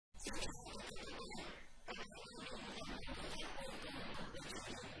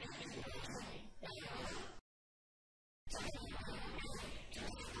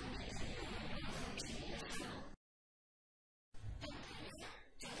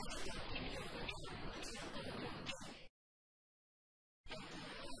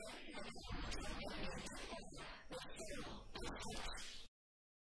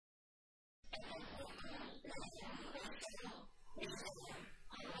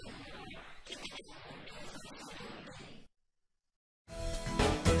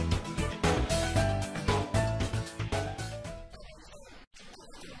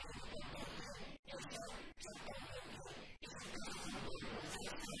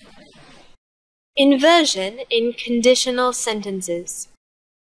Inversion in conditional sentences.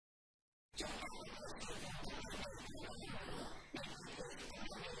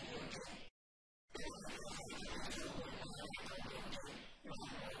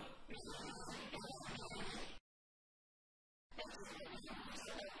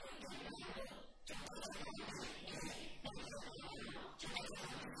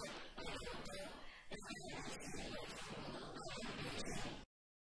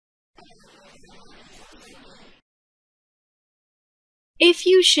 If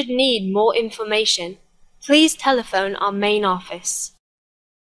you should need more information, please telephone our main office.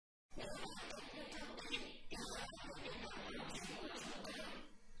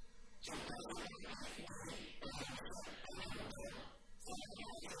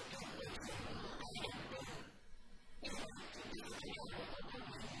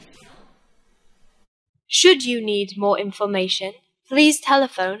 Should you need more information, please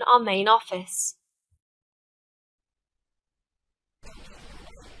telephone our main office.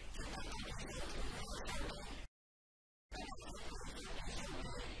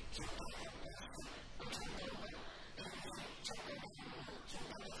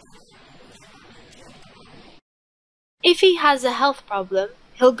 If he has a health problem,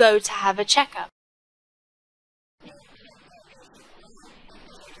 he'll go to have a checkup.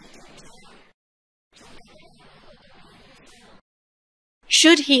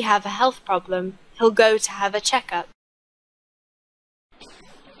 Should he have a health problem, he'll go to have a checkup.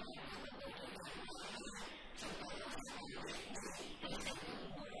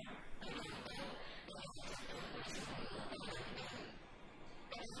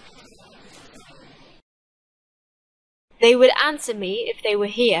 They would answer me if they were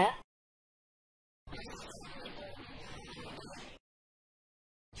here.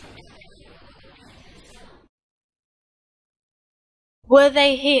 Were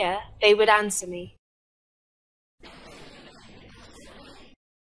they here, they would answer me.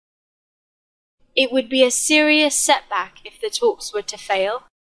 It would be a serious setback if the talks were to fail.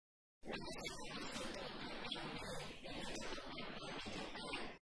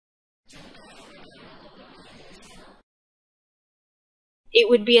 It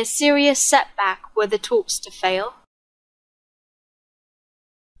would be a serious setback were the talks to fail.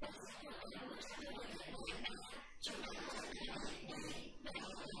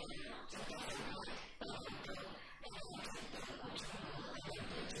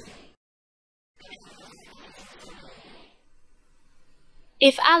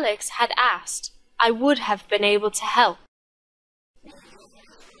 If Alex had asked, I would have been able to help.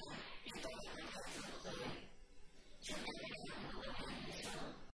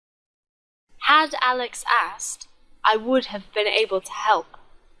 Had Alex asked, I would have been able to help.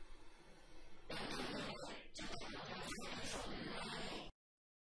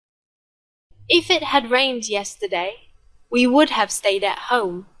 If it had rained yesterday, we would have stayed at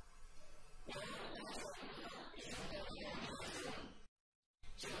home.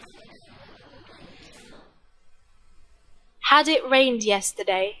 Had it rained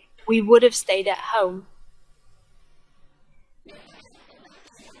yesterday, we would have stayed at home.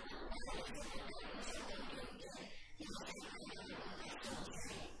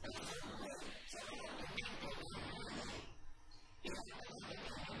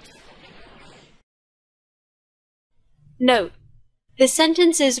 Note: the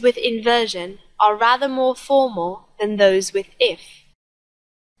sentences with inversion are rather more formal than those with if.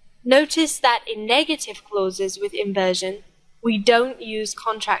 Notice that in negative clauses with inversion, we don't use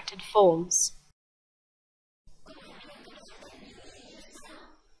contracted forms.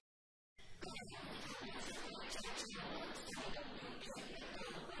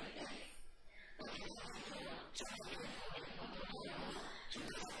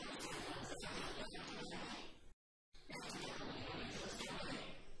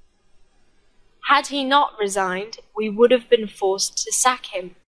 Had he not resigned, we would have been forced to sack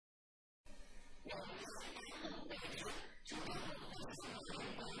him.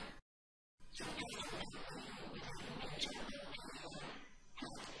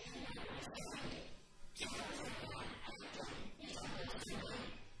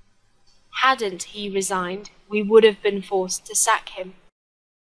 Hadn't he resigned, we would have been forced to sack him.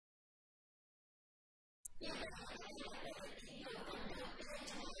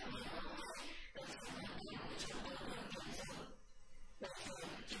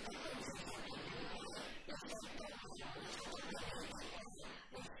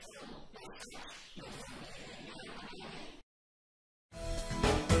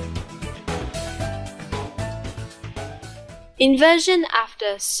 Inversion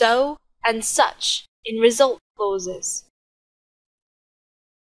after so and such in result clauses.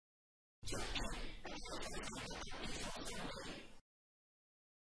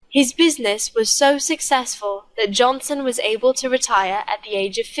 His business was so successful that Johnson was able to retire at the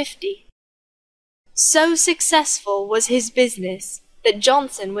age of 50. So successful was his business that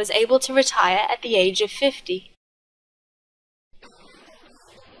Johnson was able to retire at the age of 50.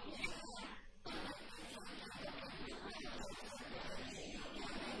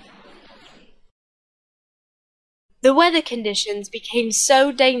 The weather conditions became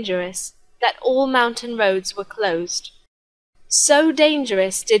so dangerous that all mountain roads were closed. So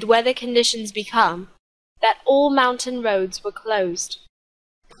dangerous did weather conditions become that all mountain roads were closed.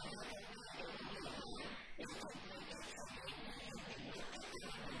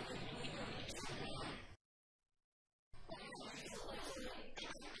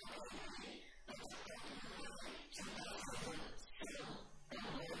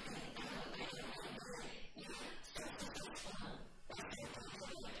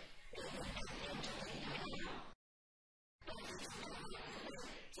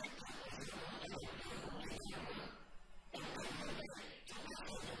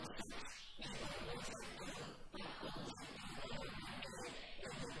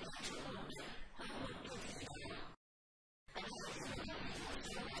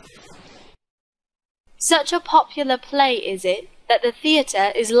 Such a popular play is it that the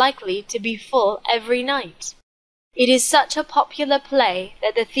theatre is likely to be full every night. It is such a popular play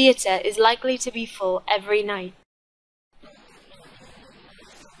that the theatre is likely to be full every night.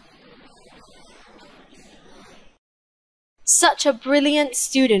 Such a brilliant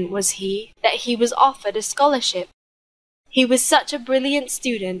student was he that he was offered a scholarship. He was such a brilliant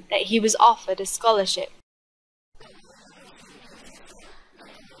student that he was offered a scholarship.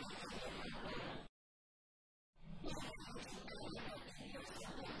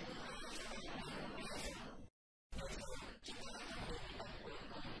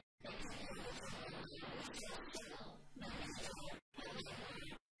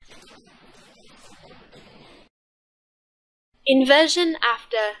 Inversion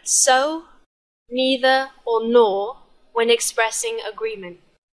after so, neither, or nor when expressing agreement.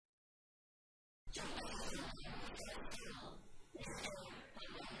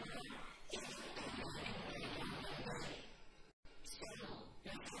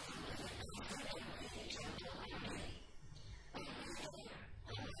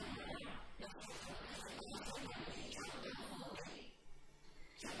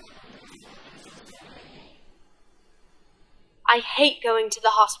 I hate going to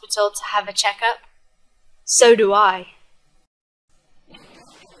the hospital to have a checkup. So do I.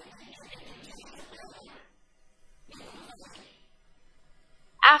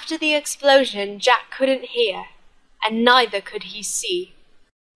 After the explosion, Jack couldn't hear, and neither could he see.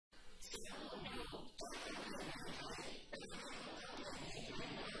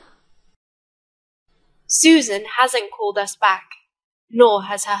 Susan hasn't called us back, nor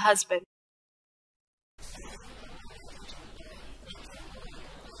has her husband.